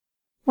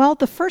Well,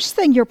 the first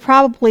thing you're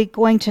probably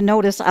going to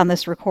notice on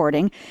this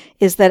recording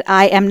is that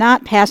I am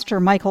not Pastor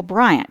Michael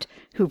Bryant,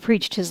 who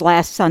preached his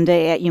last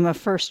Sunday at Yuma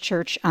First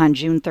Church on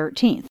June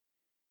 13th.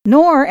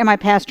 Nor am I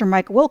Pastor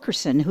Mike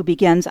Wilkerson, who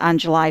begins on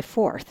July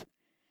 4th.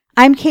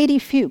 I'm Katie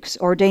Fuchs,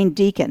 ordained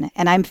deacon,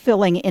 and I'm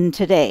filling in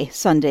today,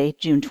 Sunday,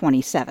 June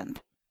 27th.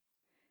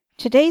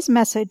 Today's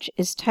message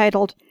is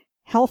titled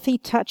Healthy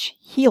Touch,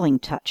 Healing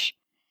Touch,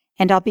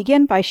 and I'll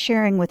begin by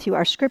sharing with you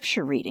our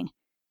scripture reading.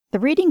 The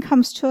reading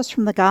comes to us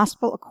from the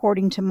Gospel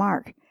according to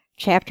Mark,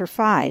 chapter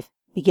 5,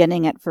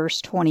 beginning at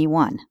verse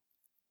 21.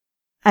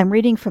 I'm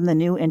reading from the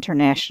New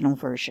International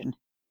Version.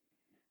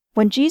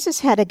 When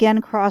Jesus had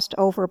again crossed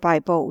over by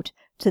boat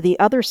to the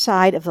other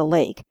side of the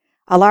lake,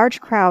 a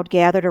large crowd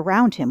gathered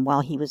around him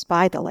while he was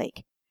by the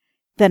lake.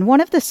 Then one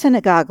of the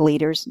synagogue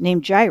leaders,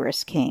 named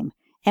Jairus, came,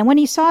 and when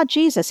he saw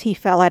Jesus, he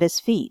fell at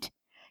his feet.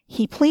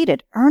 He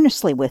pleaded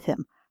earnestly with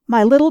him,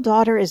 "My little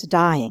daughter is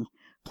dying.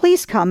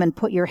 Please come and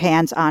put your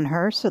hands on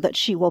her so that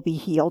she will be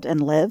healed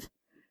and live."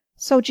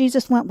 So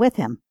Jesus went with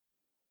him.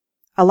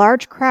 A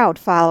large crowd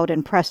followed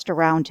and pressed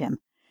around him,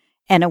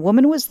 and a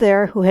woman was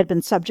there who had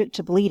been subject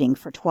to bleeding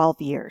for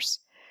 12 years.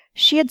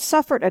 She had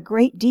suffered a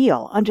great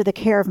deal under the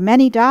care of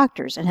many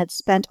doctors and had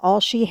spent all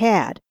she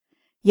had.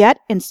 Yet,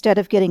 instead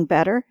of getting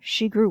better,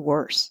 she grew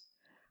worse.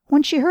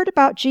 When she heard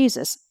about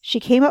Jesus, she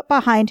came up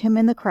behind him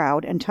in the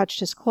crowd and touched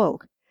his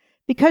cloak,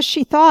 because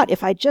she thought,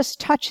 "If I just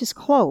touch his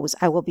clothes,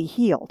 I will be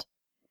healed."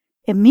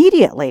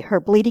 Immediately her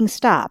bleeding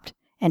stopped,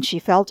 and she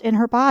felt in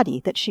her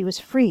body that she was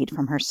freed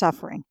from her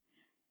suffering.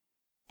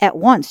 At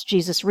once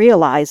Jesus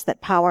realized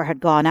that power had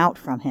gone out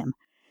from him.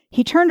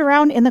 He turned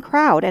around in the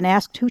crowd and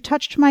asked, "Who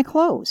touched my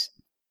clothes?"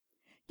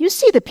 "You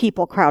see the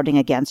people crowding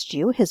against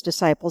you," his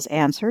disciples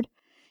answered,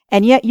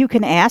 "and yet you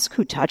can ask,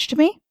 'Who touched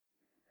me?'"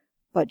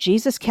 But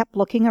Jesus kept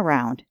looking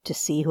around to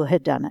see who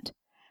had done it.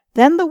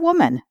 Then the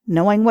woman,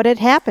 knowing what had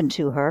happened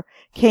to her,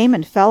 came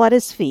and fell at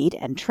his feet,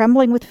 and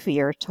trembling with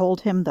fear,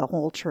 told him the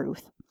whole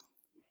truth.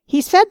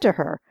 He said to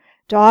her,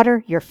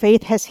 "Daughter, your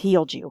faith has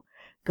healed you.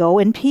 Go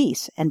in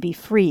peace and be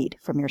freed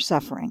from your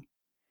suffering."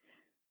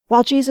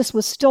 While Jesus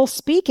was still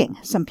speaking,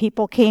 some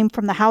people came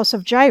from the house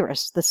of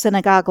Jairus, the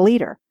synagogue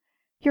leader.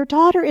 "Your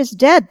daughter is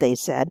dead," they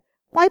said.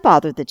 "Why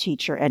bother the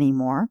teacher any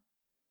more?"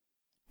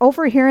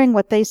 Overhearing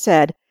what they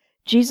said,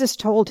 Jesus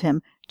told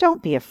him,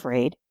 "Don't be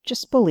afraid,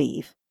 just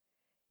believe."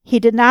 He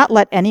did not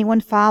let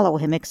anyone follow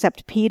him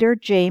except Peter,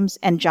 James,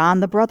 and John,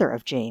 the brother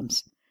of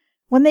James.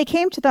 When they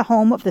came to the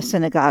home of the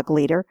synagogue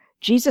leader,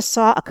 Jesus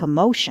saw a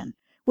commotion,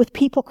 with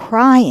people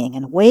crying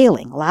and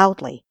wailing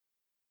loudly.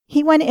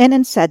 He went in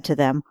and said to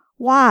them,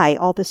 "Why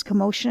all this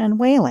commotion and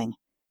wailing?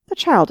 The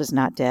child is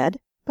not dead,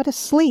 but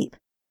asleep."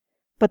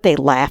 But they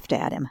laughed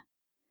at him.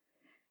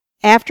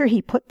 After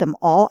he put them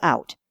all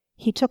out,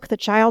 he took the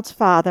child's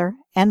father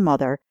and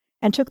mother,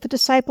 and took the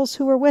disciples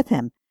who were with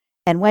him,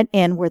 and went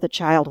in where the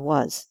child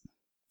was.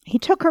 He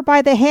took her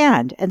by the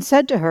hand and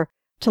said to her,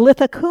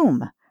 "Talitha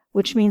kum,"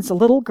 which means,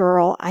 "Little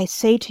girl, I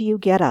say to you,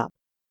 get up."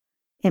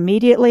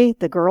 Immediately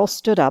the girl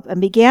stood up and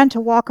began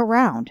to walk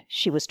around.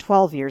 She was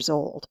 12 years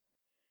old.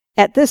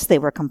 At this they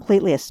were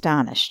completely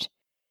astonished.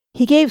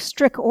 He gave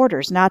strict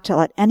orders not to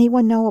let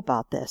anyone know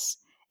about this,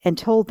 and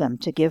told them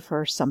to give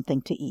her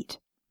something to eat.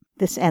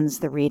 This ends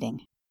the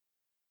reading.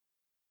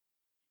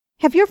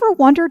 Have you ever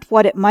wondered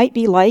what it might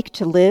be like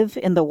to live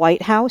in the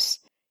White House,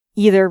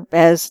 either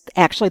as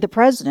actually the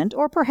president,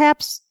 or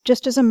perhaps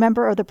just as a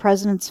member of the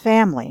president's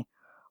family,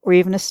 or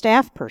even a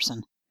staff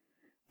person?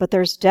 But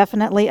there's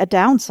definitely a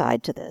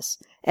downside to this.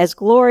 As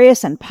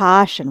glorious and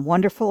posh and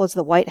wonderful as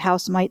the White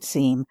House might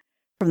seem,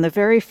 from the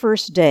very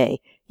first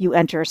day you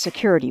enter a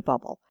security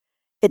bubble.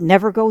 It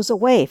never goes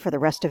away for the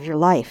rest of your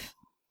life.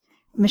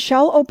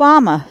 Michelle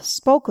Obama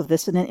spoke of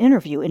this in an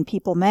interview in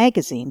People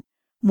magazine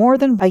more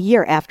than a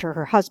year after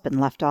her husband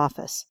left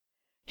office.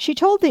 She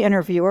told the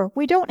interviewer,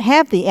 "We don't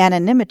have the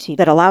anonymity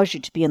that allows you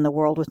to be in the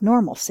world with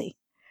normalcy.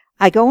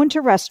 I go into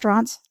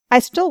restaurants, I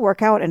still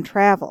work out and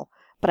travel,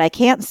 but I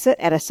can't sit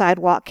at a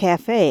sidewalk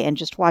cafe and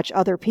just watch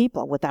other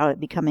people without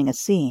it becoming a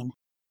scene."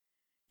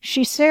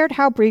 She shared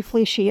how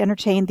briefly she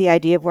entertained the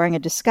idea of wearing a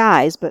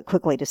disguise, but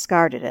quickly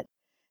discarded it.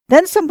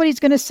 "Then somebody's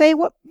going to say,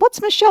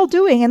 what's Michelle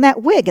doing in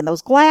that wig and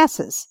those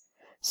glasses?"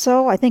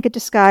 So I think a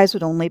disguise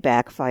would only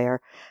backfire.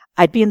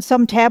 I'd be in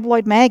some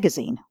tabloid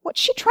magazine. "What's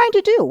she trying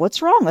to do?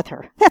 What's wrong with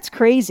her? That's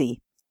crazy."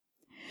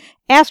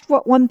 Asked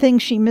what one thing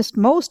she missed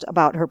most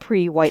about her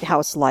pre-White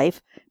House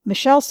life,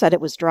 Michelle said it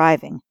was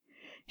driving.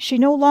 She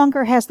no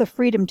longer has the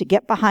freedom to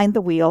get behind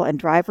the wheel and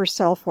drive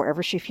herself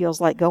wherever she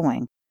feels like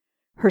going.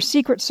 Her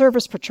Secret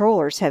Service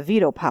patrollers have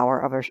veto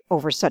power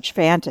over such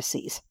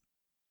fantasies.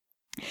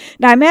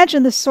 Now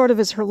imagine this sort of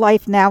is her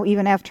life now,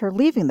 even after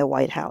leaving the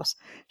White House.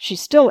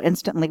 She's still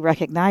instantly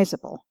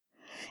recognizable.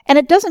 And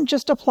it doesn't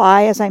just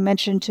apply, as I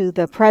mentioned, to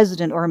the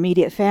president or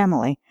immediate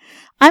family.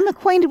 I'm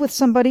acquainted with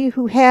somebody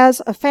who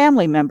has a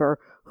family member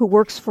who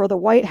works for the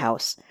White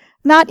House,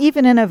 not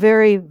even in a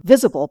very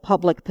visible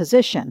public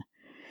position.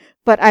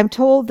 But I'm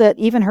told that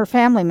even her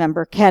family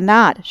member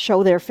cannot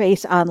show their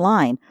face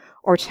online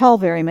or tell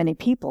very many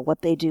people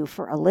what they do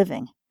for a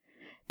living.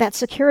 That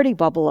security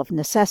bubble of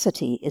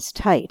necessity is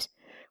tight.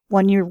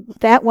 When you're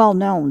that well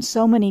known,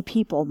 so many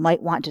people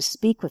might want to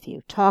speak with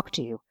you, talk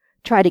to you,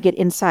 try to get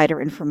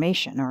insider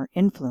information or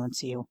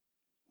influence you.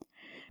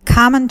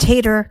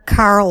 Commentator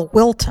Carl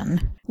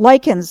Wilton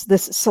likens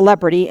this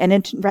celebrity and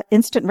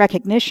instant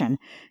recognition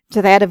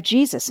to that of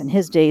Jesus in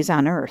his days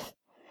on earth.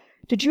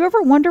 Did you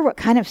ever wonder what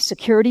kind of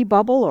security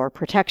bubble or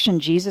protection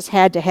Jesus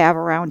had to have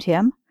around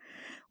him?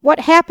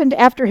 What happened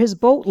after his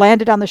boat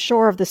landed on the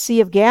shore of the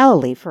Sea of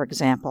Galilee, for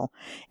example,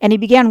 and he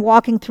began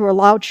walking through a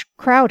large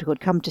crowd who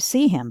had come to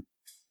see him?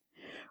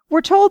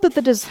 We're told that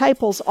the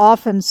disciples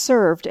often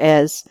served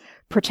as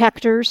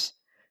protectors,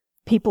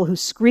 people who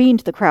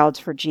screened the crowds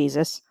for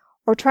Jesus,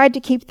 or tried to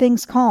keep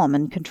things calm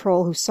and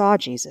control who saw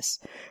Jesus.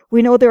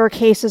 We know there are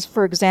cases,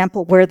 for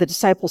example, where the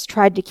disciples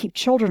tried to keep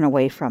children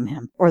away from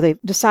him, or they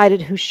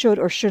decided who should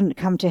or shouldn't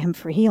come to him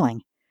for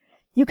healing.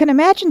 You can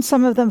imagine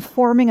some of them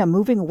forming a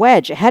moving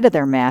wedge ahead of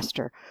their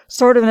master,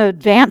 sort of an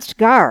advanced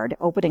guard,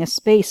 opening a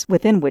space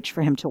within which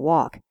for him to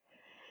walk.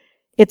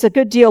 It's a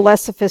good deal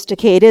less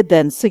sophisticated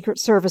than Secret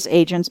Service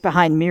agents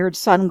behind mirrored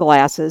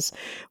sunglasses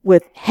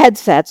with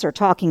headsets or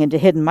talking into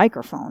hidden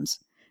microphones.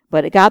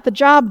 But it got the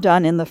job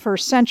done in the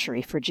first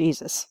century for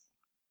Jesus.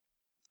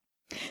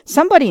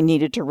 Somebody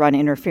needed to run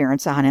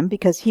interference on him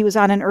because he was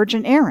on an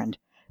urgent errand.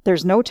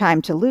 There's no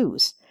time to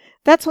lose.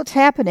 That's what's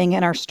happening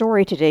in our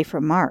story today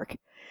from Mark.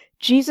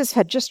 Jesus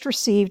had just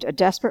received a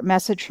desperate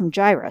message from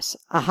Jairus,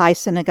 a high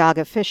synagogue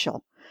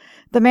official.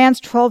 The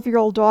man's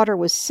 12-year-old daughter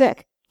was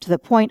sick, to the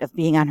point of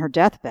being on her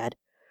deathbed.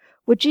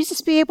 Would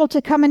Jesus be able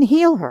to come and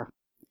heal her?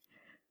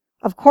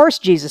 Of course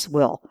Jesus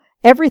will.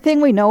 Everything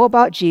we know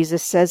about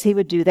Jesus says he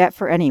would do that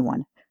for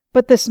anyone.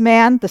 But this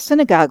man, the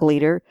synagogue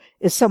leader,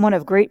 is someone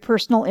of great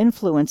personal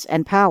influence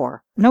and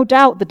power. No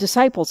doubt the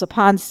disciples,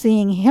 upon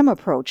seeing him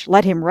approach,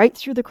 led him right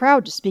through the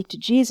crowd to speak to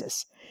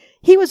Jesus.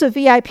 He was a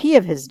VIP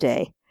of his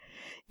day.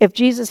 If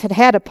Jesus had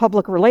had a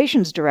public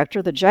relations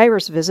director, the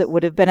Jairus visit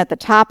would have been at the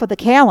top of the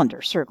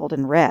calendar, circled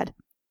in red.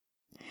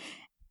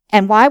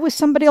 And why was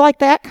somebody like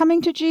that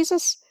coming to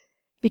Jesus?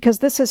 Because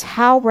this is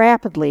how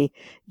rapidly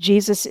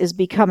Jesus is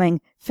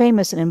becoming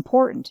famous and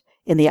important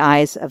in the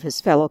eyes of his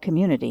fellow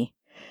community,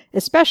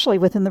 especially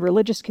within the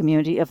religious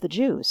community of the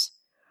Jews.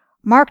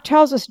 Mark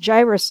tells us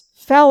Jairus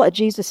fell at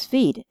Jesus'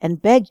 feet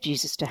and begged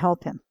Jesus to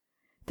help him.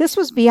 This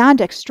was beyond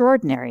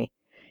extraordinary.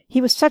 He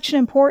was such an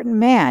important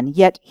man,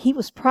 yet he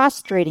was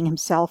prostrating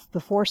himself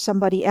before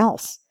somebody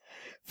else.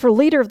 For a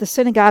leader of the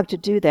synagogue to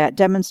do that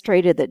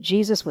demonstrated that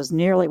Jesus was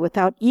nearly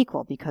without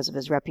equal because of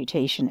his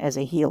reputation as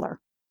a healer.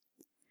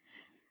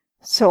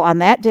 So on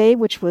that day,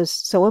 which was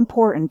so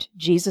important,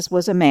 Jesus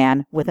was a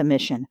man with a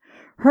mission,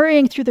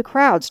 hurrying through the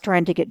crowds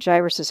trying to get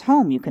Jairus'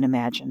 home, you can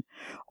imagine,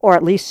 or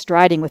at least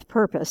striding with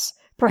purpose,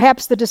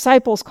 perhaps the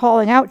disciples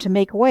calling out to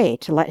make way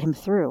to let him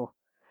through.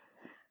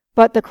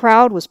 But the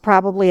crowd was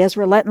probably as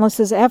relentless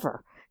as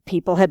ever.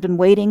 People had been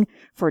waiting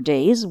for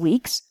days,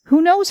 weeks,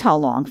 who knows how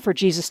long, for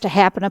Jesus to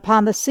happen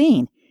upon the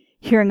scene,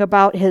 hearing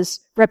about his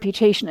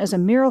reputation as a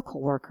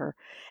miracle worker,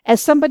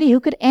 as somebody who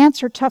could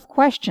answer tough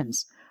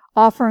questions,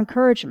 offer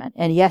encouragement,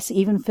 and yes,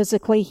 even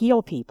physically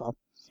heal people.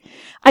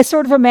 I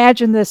sort of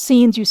imagine the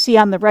scenes you see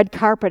on the red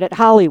carpet at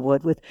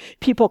Hollywood with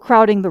people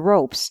crowding the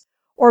ropes,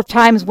 or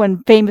times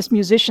when famous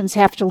musicians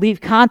have to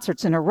leave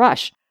concerts in a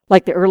rush,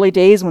 like the early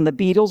days when the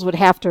Beatles would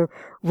have to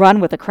run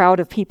with a crowd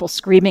of people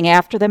screaming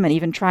after them and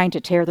even trying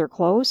to tear their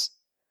clothes.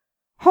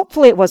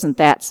 Hopefully it wasn't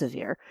that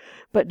severe,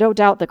 but no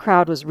doubt the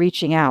crowd was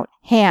reaching out,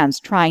 hands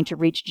trying to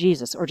reach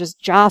Jesus, or just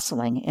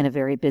jostling in a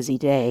very busy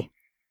day.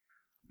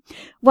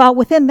 Well,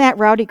 within that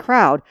rowdy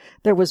crowd,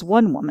 there was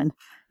one woman,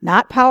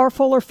 not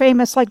powerful or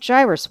famous like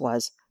Jairus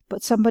was,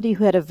 but somebody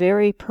who had a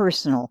very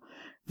personal,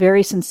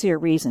 very sincere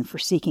reason for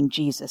seeking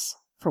Jesus,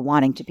 for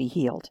wanting to be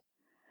healed.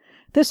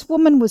 This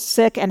woman was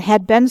sick and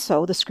had been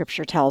so, the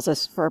scripture tells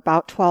us, for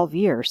about 12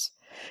 years.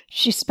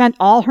 She spent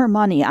all her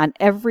money on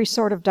every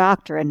sort of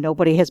doctor, and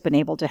nobody has been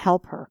able to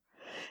help her.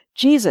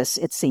 Jesus,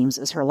 it seems,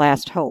 is her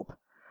last hope.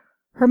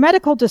 Her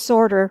medical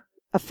disorder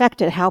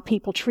affected how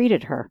people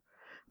treated her.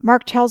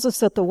 Mark tells us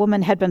that the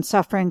woman had been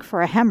suffering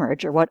for a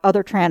hemorrhage, or what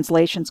other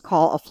translations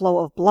call a flow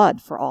of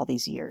blood, for all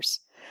these years.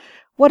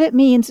 What it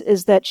means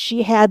is that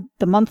she had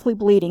the monthly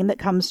bleeding that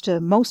comes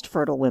to most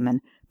fertile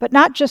women, but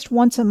not just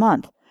once a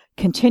month,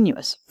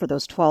 continuous for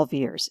those 12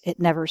 years. It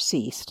never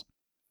ceased.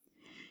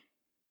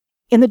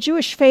 In the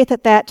Jewish faith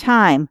at that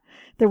time,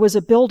 there was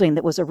a building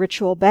that was a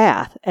ritual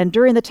bath, and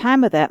during the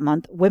time of that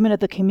month, women of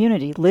the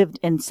community lived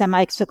in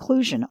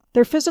semi-seclusion.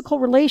 Their physical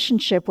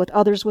relationship with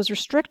others was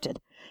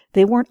restricted.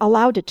 They weren't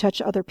allowed to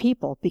touch other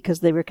people because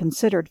they were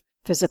considered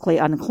physically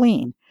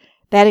unclean.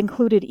 That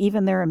included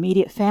even their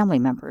immediate family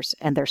members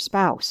and their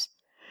spouse.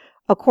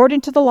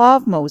 According to the law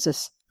of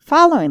Moses,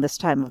 following this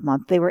time of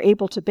month, they were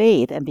able to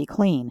bathe and be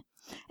clean,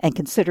 and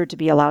considered to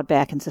be allowed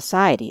back in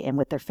society and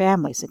with their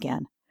families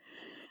again.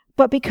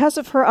 But because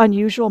of her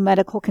unusual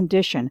medical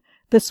condition,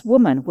 this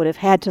woman would have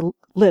had to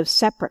live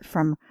separate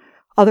from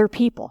other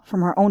people,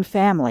 from her own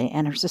family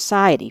and her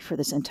society for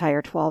this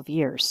entire 12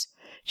 years.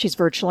 She's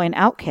virtually an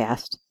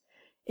outcast.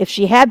 If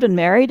she had been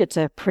married, it's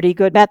a pretty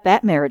good bet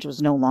that marriage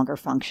was no longer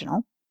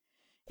functional.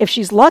 If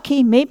she's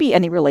lucky, maybe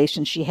any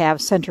relations she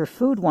has send her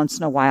food once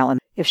in a while, and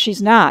if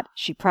she's not,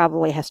 she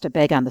probably has to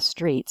beg on the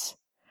streets.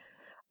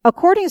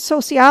 According to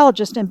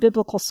sociologist and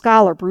biblical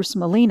scholar Bruce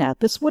Molina,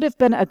 this would have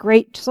been a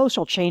great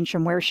social change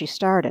from where she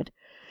started.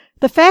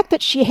 The fact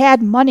that she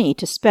had money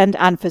to spend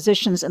on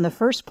physicians in the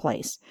first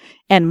place,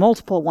 and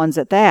multiple ones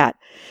at that,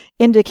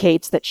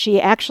 indicates that she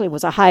actually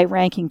was a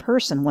high-ranking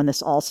person when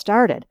this all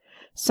started,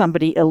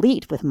 somebody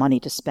elite with money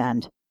to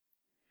spend.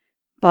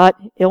 But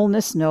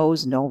illness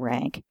knows no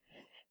rank.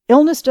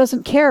 Illness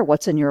doesn't care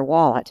what's in your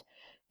wallet,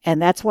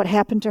 and that's what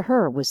happened to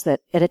her, was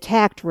that it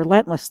attacked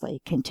relentlessly,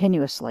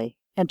 continuously,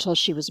 until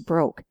she was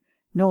broke,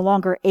 no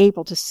longer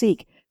able to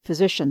seek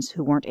physicians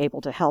who weren't able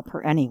to help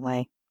her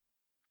anyway.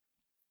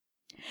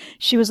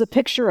 She was a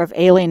picture of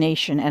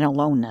alienation and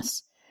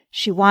aloneness.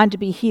 She wanted to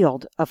be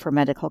healed of her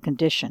medical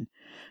condition,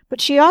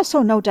 but she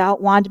also no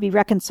doubt wanted to be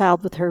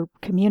reconciled with her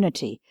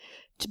community,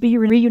 to be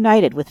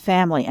reunited with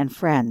family and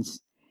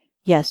friends.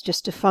 Yes,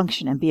 just to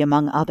function and be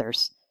among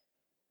others.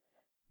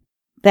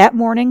 That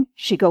morning,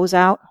 she goes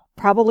out,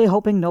 probably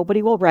hoping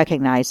nobody will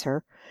recognize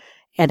her,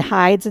 and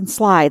hides and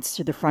slides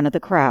through the front of the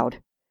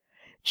crowd.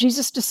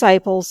 Jesus'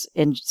 disciples,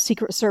 in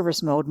Secret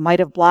Service mode, might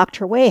have blocked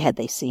her way had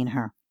they seen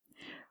her.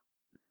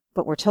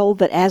 But we're told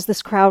that as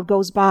this crowd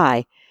goes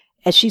by,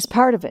 as she's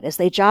part of it, as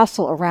they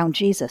jostle around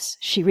Jesus,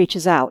 she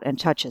reaches out and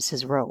touches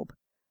his robe.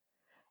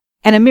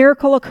 And a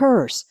miracle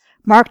occurs.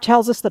 Mark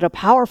tells us that a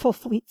powerful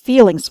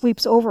feeling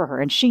sweeps over her,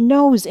 and she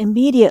knows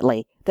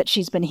immediately that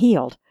she's been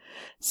healed.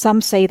 Some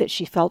say that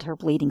she felt her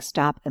bleeding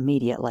stop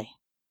immediately.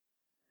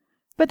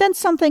 But then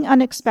something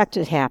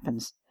unexpected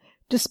happens.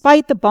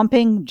 Despite the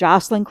bumping,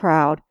 jostling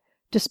crowd,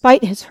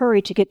 despite his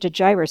hurry to get to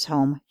Jairus'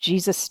 home,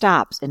 Jesus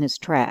stops in his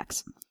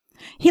tracks.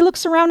 He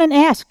looks around and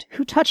asks,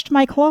 "Who touched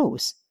my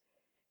clothes?"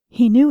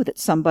 He knew that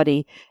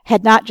somebody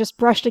had not just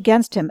brushed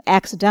against him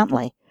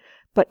accidentally,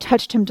 but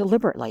touched him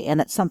deliberately, and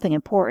that something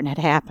important had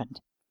happened.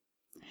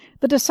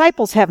 The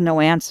disciples have no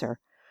answer.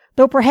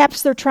 Though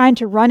perhaps they're trying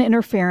to run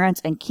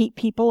interference and keep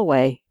people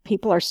away,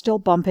 people are still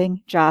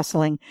bumping,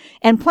 jostling,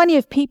 and plenty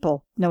of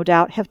people, no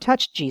doubt, have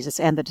touched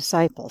Jesus and the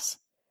disciples.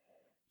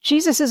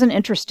 Jesus isn't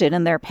interested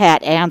in their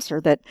pat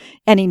answer that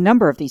any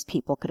number of these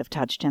people could have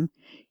touched him.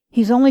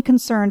 He's only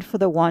concerned for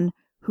the one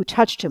who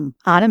touched him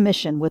on a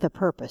mission with a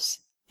purpose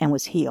and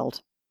was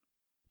healed.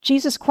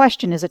 Jesus'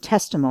 question is a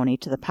testimony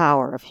to the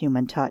power of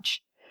human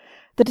touch.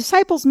 The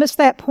disciples miss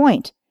that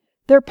point.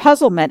 Their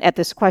puzzlement at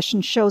this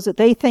question shows that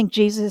they think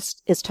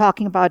Jesus is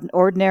talking about an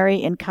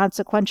ordinary,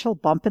 inconsequential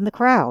bump in the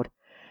crowd.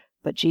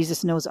 But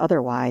Jesus knows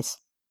otherwise.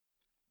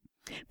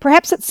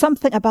 Perhaps it's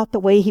something about the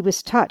way he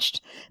was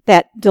touched,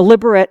 that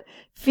deliberate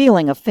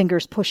feeling of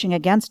fingers pushing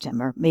against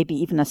him, or maybe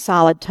even a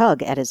solid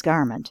tug at his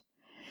garment.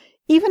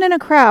 Even in a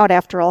crowd,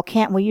 after all,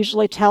 can't we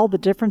usually tell the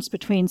difference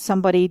between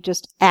somebody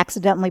just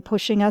accidentally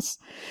pushing us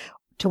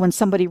to when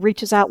somebody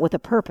reaches out with a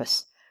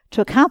purpose,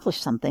 to accomplish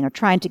something or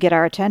trying to get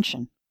our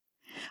attention?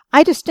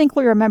 I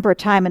distinctly remember a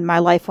time in my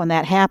life when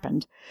that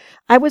happened.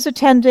 I was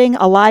attending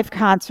a live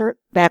concert,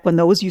 back when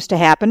those used to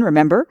happen,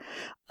 remember,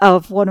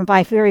 of one of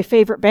my very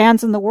favorite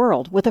bands in the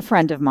world with a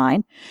friend of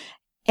mine.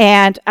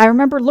 And I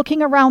remember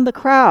looking around the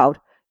crowd,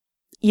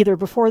 either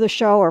before the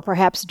show or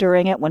perhaps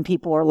during it when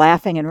people were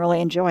laughing and really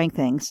enjoying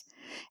things,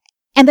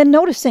 and then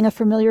noticing a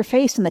familiar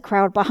face in the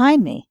crowd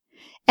behind me.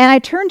 And I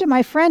turned to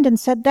my friend and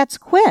said, "That's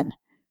Quinn,"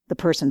 the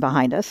person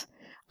behind us.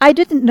 I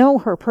didn't know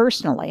her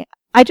personally.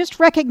 I just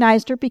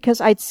recognized her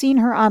because I'd seen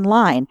her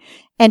online,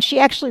 and she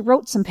actually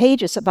wrote some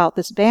pages about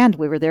this band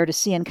we were there to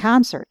see in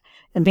concert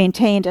and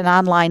maintained an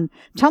online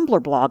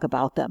Tumblr blog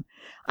about them.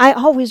 I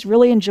always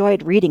really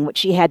enjoyed reading what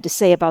she had to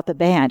say about the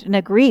band and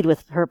agreed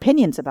with her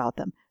opinions about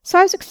them. So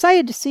I was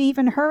excited to see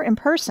even her in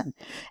person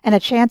and a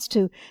chance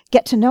to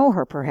get to know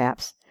her,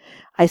 perhaps.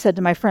 I said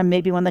to my friend,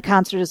 maybe when the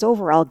concert is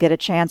over, I'll get a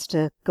chance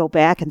to go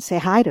back and say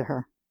hi to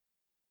her.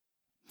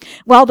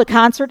 Well, the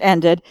concert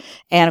ended,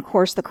 and of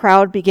course the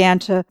crowd began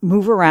to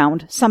move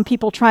around, some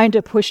people trying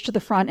to push to the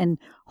front in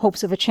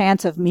hopes of a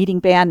chance of meeting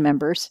band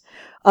members,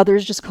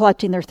 others just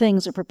collecting their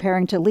things and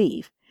preparing to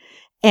leave.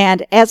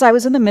 And as I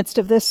was in the midst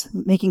of this,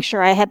 making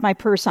sure I had my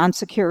purse on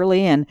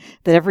securely and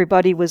that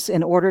everybody was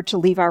in order to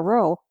leave our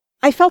row,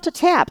 I felt a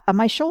tap on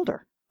my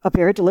shoulder, a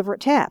very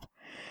deliberate tap.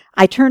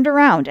 I turned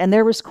around, and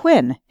there was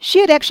Quinn. She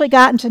had actually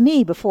gotten to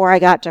me before I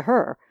got to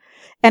her.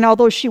 And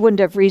although she wouldn't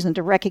have reason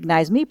to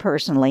recognize me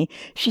personally,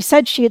 she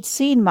said she had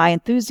seen my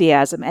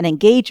enthusiasm and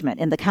engagement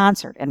in the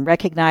concert and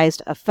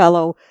recognized a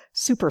fellow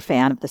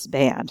superfan of this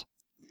band.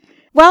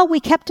 Well, we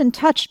kept in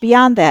touch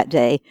beyond that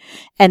day,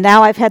 and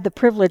now I've had the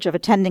privilege of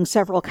attending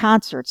several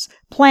concerts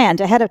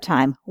planned ahead of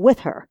time with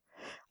her.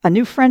 A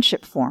new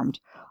friendship formed,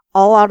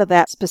 all out of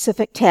that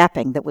specific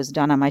tapping that was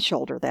done on my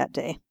shoulder that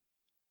day.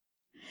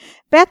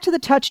 Back to the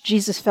touch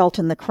Jesus felt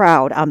in the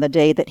crowd on the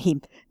day that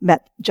he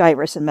met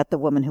Jairus and met the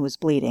woman who was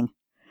bleeding.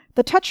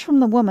 The touch from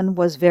the woman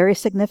was very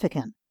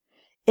significant.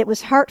 It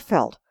was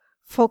heartfelt,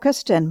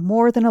 focused, and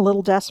more than a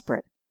little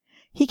desperate.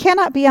 He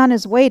cannot be on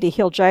his way to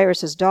heal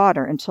Jairus'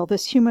 daughter until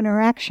this human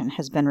interaction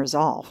has been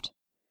resolved.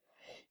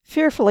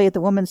 Fearfully,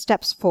 the woman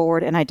steps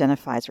forward and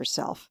identifies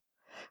herself.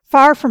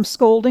 Far from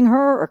scolding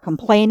her or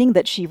complaining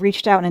that she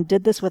reached out and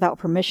did this without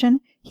permission,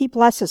 he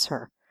blesses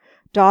her.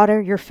 "Daughter,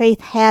 your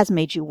faith has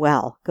made you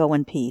well. Go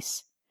in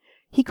peace."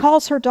 He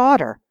calls her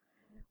daughter.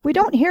 We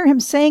don't hear him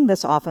saying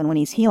this often when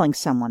he's healing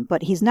someone,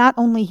 but he's not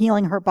only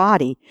healing her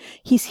body,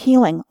 he's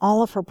healing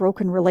all of her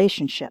broken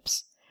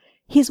relationships.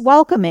 He's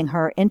welcoming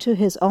her into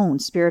his own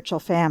spiritual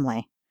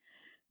family.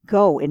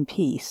 Go in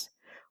peace.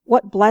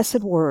 What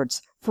blessed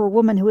words for a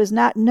woman who has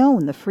not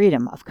known the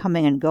freedom of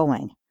coming and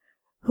going,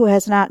 who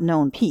has not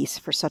known peace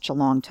for such a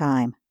long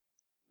time.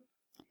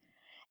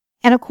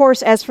 And of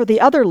course, as for the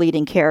other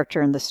leading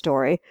character in the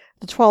story,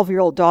 the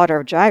 12-year-old daughter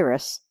of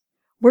Jairus,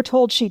 we're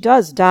told she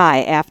does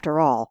die after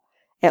all,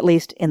 at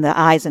least in the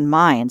eyes and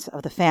minds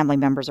of the family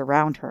members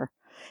around her.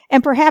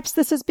 And perhaps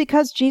this is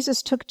because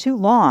Jesus took too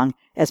long,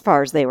 as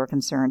far as they were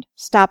concerned,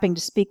 stopping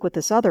to speak with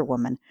this other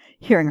woman,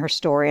 hearing her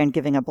story and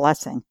giving a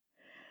blessing.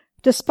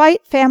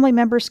 Despite family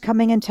members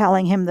coming and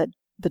telling him that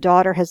the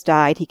daughter has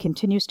died, he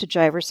continues to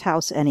Jairus'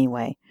 house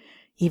anyway,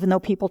 even though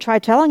people try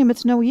telling him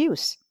it's no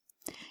use.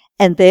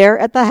 And there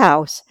at the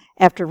house,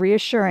 after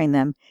reassuring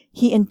them,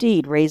 he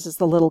indeed raises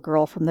the little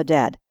girl from the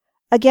dead,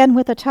 again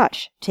with a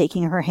touch,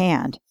 taking her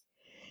hand.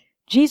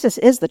 Jesus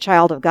is the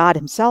child of God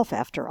himself,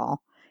 after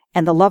all,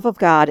 and the love of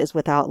God is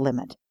without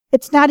limit.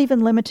 It's not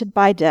even limited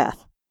by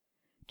death.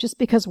 Just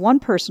because one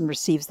person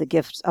receives the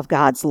gifts of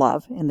God's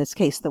love, in this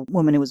case the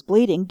woman who was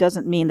bleeding,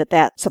 doesn't mean that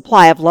that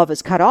supply of love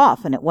is cut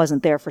off and it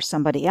wasn't there for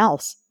somebody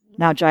else.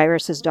 Now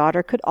Jairus'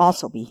 daughter could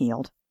also be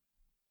healed.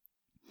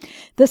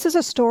 This is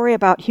a story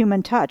about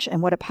human touch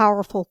and what a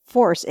powerful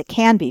force it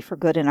can be for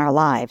good in our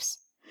lives.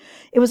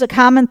 It was a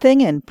common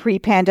thing in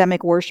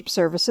pre-pandemic worship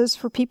services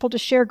for people to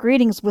share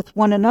greetings with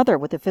one another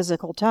with a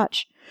physical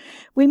touch.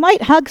 We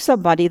might hug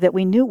somebody that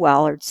we knew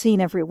well or had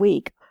seen every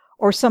week,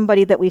 or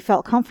somebody that we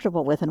felt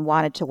comfortable with and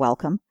wanted to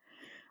welcome.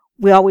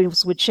 We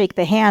always would shake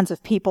the hands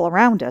of people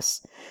around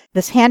us.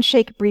 This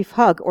handshake, brief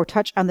hug, or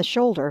touch on the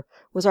shoulder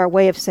was our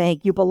way of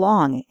saying, "You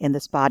belong in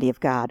this body of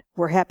God.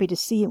 We're happy to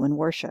see you in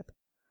worship."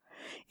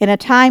 In a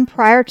time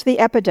prior to the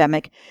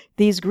epidemic,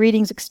 these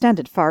greetings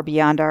extended far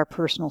beyond our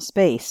personal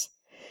space.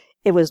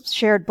 It was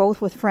shared both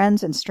with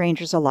friends and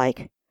strangers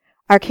alike.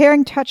 Our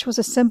caring touch was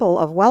a symbol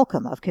of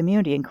welcome, of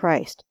community in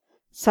Christ.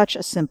 Such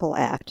a simple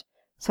act,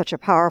 such a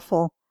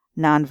powerful,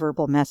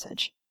 nonverbal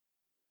message.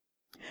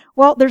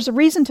 Well, there's a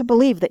reason to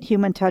believe that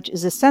human touch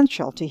is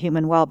essential to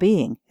human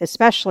well-being,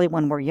 especially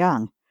when we're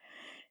young.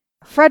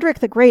 Frederick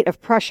the Great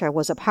of Prussia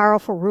was a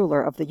powerful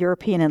ruler of the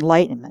European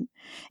Enlightenment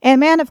and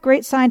a man of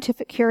great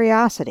scientific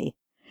curiosity.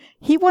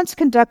 He once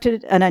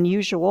conducted an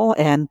unusual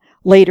and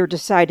later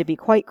decided to be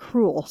quite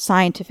cruel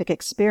scientific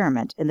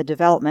experiment in the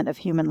development of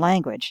human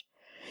language.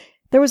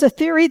 There was a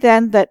theory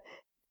then that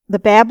the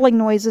babbling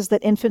noises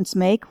that infants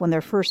make when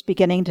they're first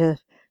beginning to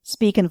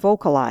speak and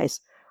vocalize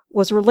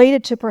was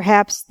related to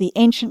perhaps the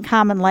ancient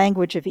common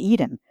language of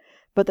Eden,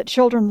 but that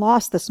children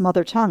lost this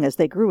mother tongue as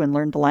they grew and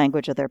learned the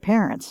language of their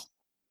parents.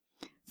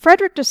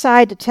 Frederick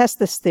decided to test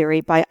this theory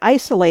by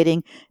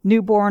isolating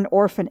newborn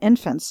orphan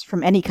infants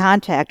from any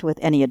contact with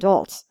any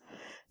adults.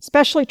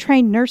 Specially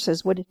trained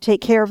nurses would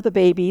take care of the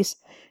babies,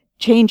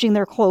 changing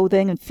their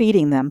clothing and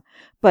feeding them,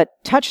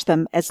 but touch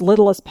them as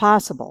little as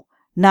possible,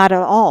 not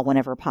at all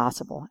whenever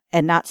possible,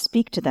 and not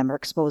speak to them or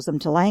expose them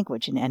to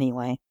language in any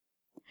way.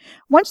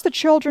 Once the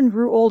children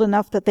grew old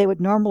enough that they would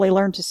normally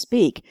learn to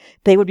speak,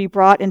 they would be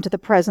brought into the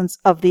presence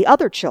of the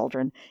other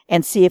children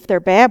and see if their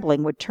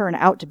babbling would turn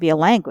out to be a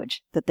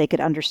language that they could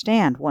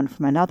understand one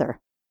from another.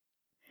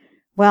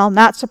 Well,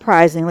 not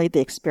surprisingly, the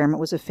experiment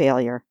was a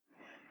failure.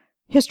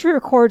 History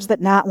records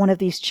that not one of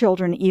these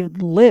children even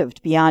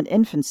lived beyond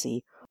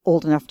infancy,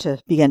 old enough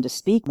to begin to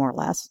speak, more or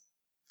less.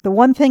 The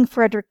one thing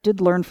Frederick did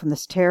learn from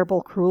this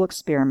terrible, cruel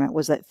experiment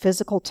was that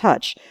physical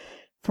touch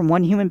from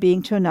one human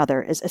being to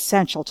another is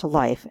essential to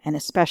life, and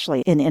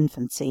especially in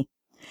infancy.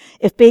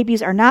 If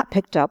babies are not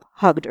picked up,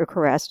 hugged, or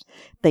caressed,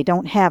 they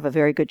don't have a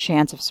very good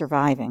chance of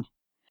surviving.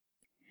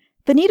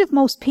 The need of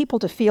most people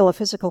to feel a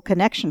physical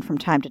connection from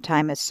time to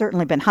time has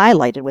certainly been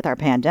highlighted with our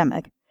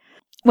pandemic.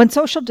 When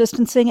social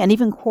distancing and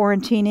even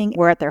quarantining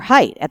were at their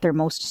height, at their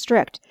most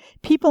strict,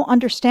 people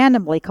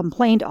understandably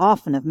complained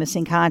often of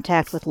missing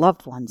contact with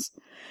loved ones.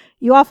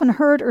 You often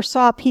heard or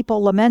saw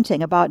people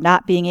lamenting about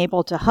not being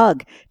able to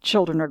hug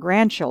children or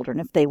grandchildren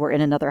if they were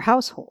in another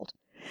household.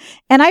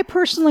 And I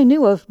personally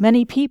knew of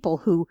many people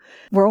who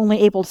were only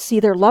able to see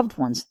their loved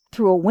ones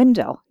through a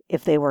window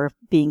if they were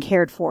being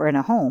cared for in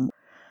a home.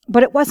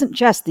 But it wasn't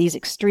just these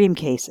extreme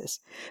cases.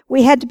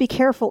 We had to be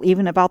careful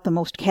even about the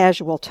most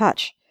casual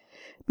touch.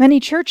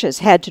 Many churches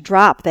had to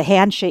drop the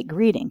handshake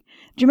greeting.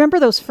 Do you remember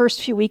those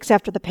first few weeks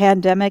after the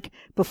pandemic,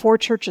 before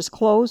churches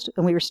closed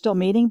and we were still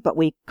meeting, but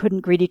we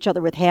couldn't greet each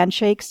other with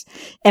handshakes,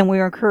 and we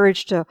were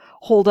encouraged to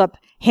hold up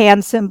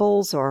hand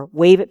symbols or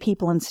wave at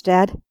people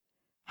instead?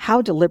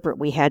 How deliberate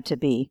we had to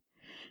be.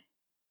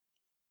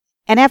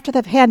 And after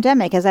the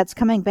pandemic, as that's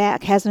coming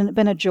back, hasn't it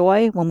been a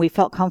joy when we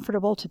felt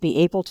comfortable to be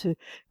able to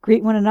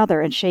greet one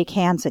another and shake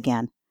hands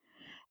again?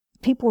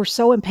 People were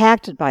so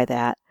impacted by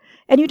that.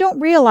 And you don't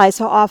realize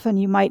how often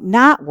you might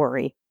not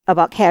worry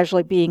about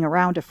casually being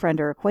around a friend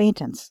or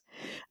acquaintance.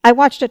 I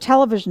watched a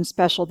television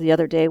special the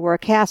other day where a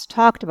cast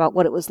talked about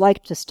what it was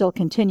like to still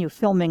continue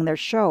filming their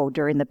show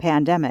during the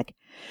pandemic,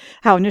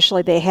 how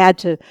initially they had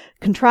to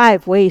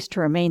contrive ways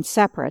to remain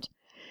separate,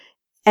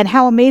 and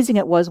how amazing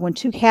it was when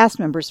two cast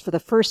members for the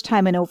first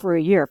time in over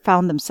a year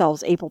found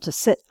themselves able to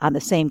sit on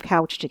the same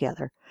couch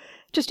together.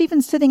 Just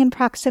even sitting in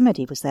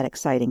proximity was that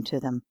exciting to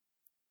them.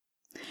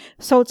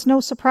 So it's no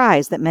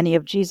surprise that many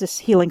of Jesus'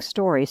 healing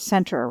stories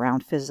center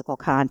around physical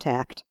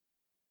contact.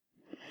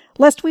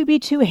 Lest we be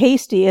too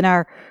hasty in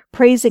our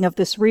praising of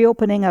this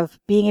reopening of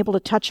being able to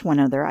touch one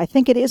another, I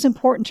think it is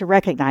important to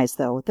recognize,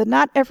 though, that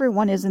not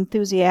everyone is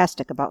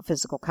enthusiastic about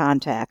physical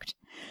contact.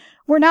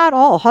 We're not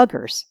all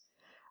huggers.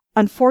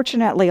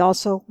 Unfortunately,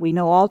 also, we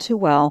know all too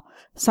well,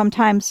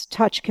 sometimes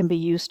touch can be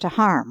used to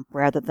harm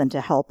rather than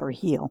to help or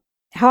heal.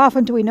 How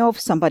often do we know of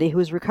somebody who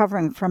is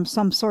recovering from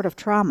some sort of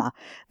trauma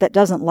that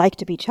doesn't like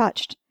to be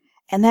touched?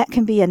 And that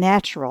can be a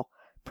natural,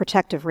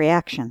 protective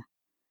reaction.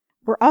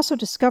 We're also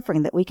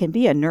discovering that we can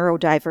be a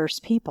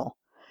neurodiverse people.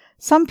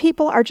 Some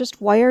people are just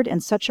wired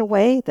in such a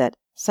way that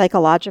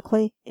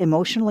psychologically,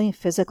 emotionally,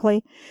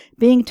 physically,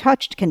 being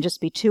touched can just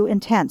be too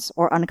intense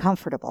or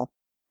uncomfortable.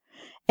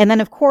 And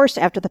then, of course,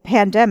 after the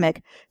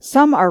pandemic,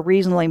 some are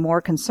reasonably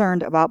more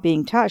concerned about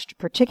being touched,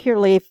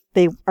 particularly if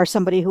they are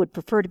somebody who would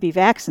prefer to be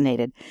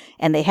vaccinated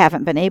and they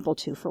haven't been able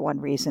to for one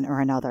reason or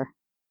another.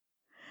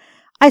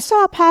 I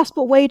saw a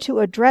possible way to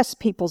address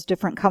people's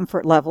different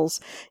comfort levels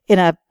in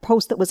a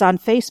post that was on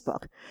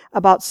Facebook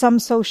about some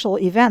social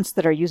events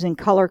that are using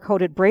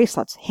color-coded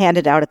bracelets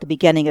handed out at the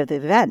beginning of the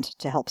event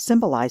to help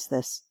symbolize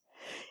this.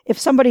 If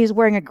somebody is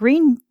wearing a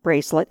green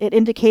bracelet, it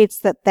indicates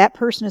that that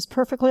person is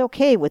perfectly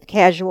okay with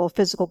casual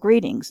physical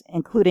greetings,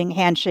 including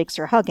handshakes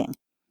or hugging.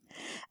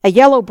 A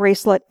yellow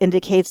bracelet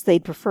indicates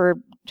they'd prefer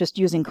just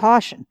using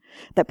caution,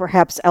 that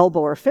perhaps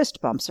elbow or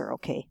fist bumps are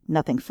okay,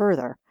 nothing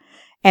further.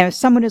 And if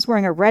someone is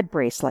wearing a red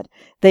bracelet,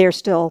 they are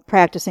still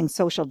practicing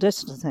social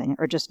distancing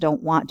or just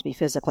don't want to be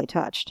physically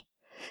touched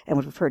and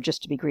would prefer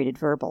just to be greeted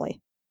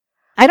verbally.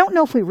 I don't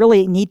know if we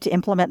really need to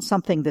implement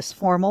something this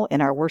formal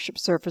in our worship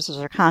services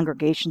or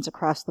congregations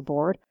across the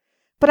board,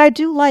 but I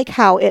do like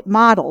how it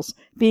models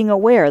being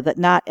aware that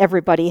not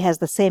everybody has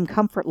the same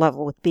comfort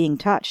level with being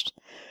touched,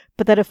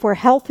 but that if we're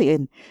healthy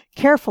and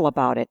careful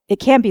about it, it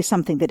can be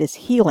something that is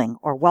healing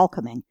or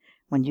welcoming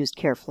when used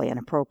carefully and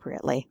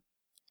appropriately.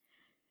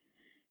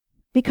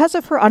 Because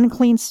of her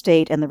unclean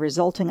state and the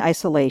resulting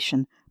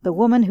isolation, the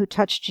woman who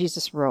touched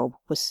Jesus' robe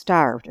was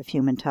starved of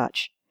human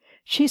touch.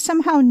 She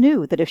somehow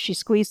knew that if she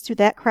squeezed through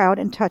that crowd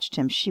and touched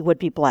him, she would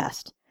be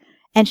blessed.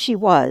 And she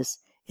was,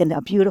 in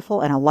a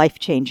beautiful and a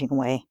life-changing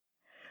way.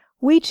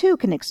 We too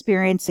can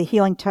experience the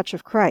healing touch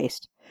of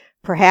Christ,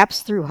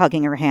 perhaps through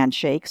hugging or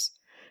handshakes,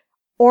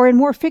 or in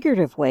more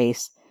figurative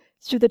ways,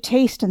 through the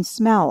taste and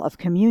smell of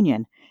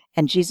communion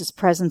and Jesus'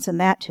 presence in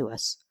that to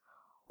us,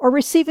 or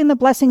receiving the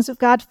blessings of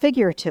God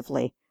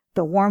figuratively,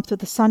 the warmth of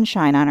the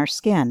sunshine on our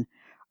skin,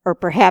 or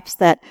perhaps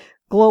that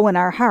glow in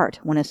our heart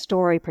when a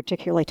story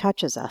particularly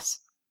touches us.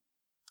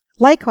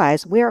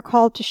 Likewise, we are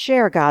called to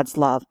share God's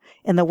love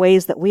in the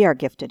ways that we are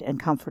gifted and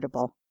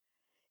comfortable.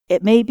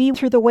 It may be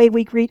through the way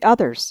we greet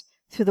others,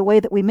 through the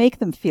way that we make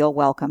them feel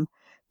welcome,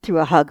 through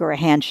a hug or a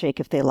handshake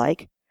if they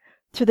like,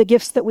 through the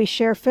gifts that we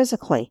share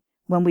physically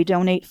when we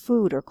donate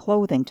food or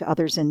clothing to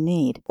others in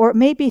need, or it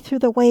may be through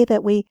the way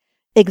that we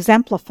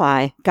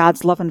exemplify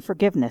God's love and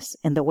forgiveness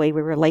in the way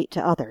we relate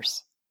to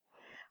others.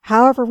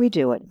 However we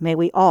do it, may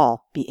we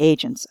all be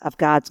agents of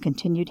God's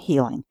continued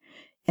healing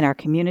in our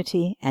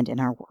community and in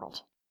our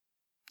world.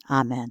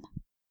 Amen.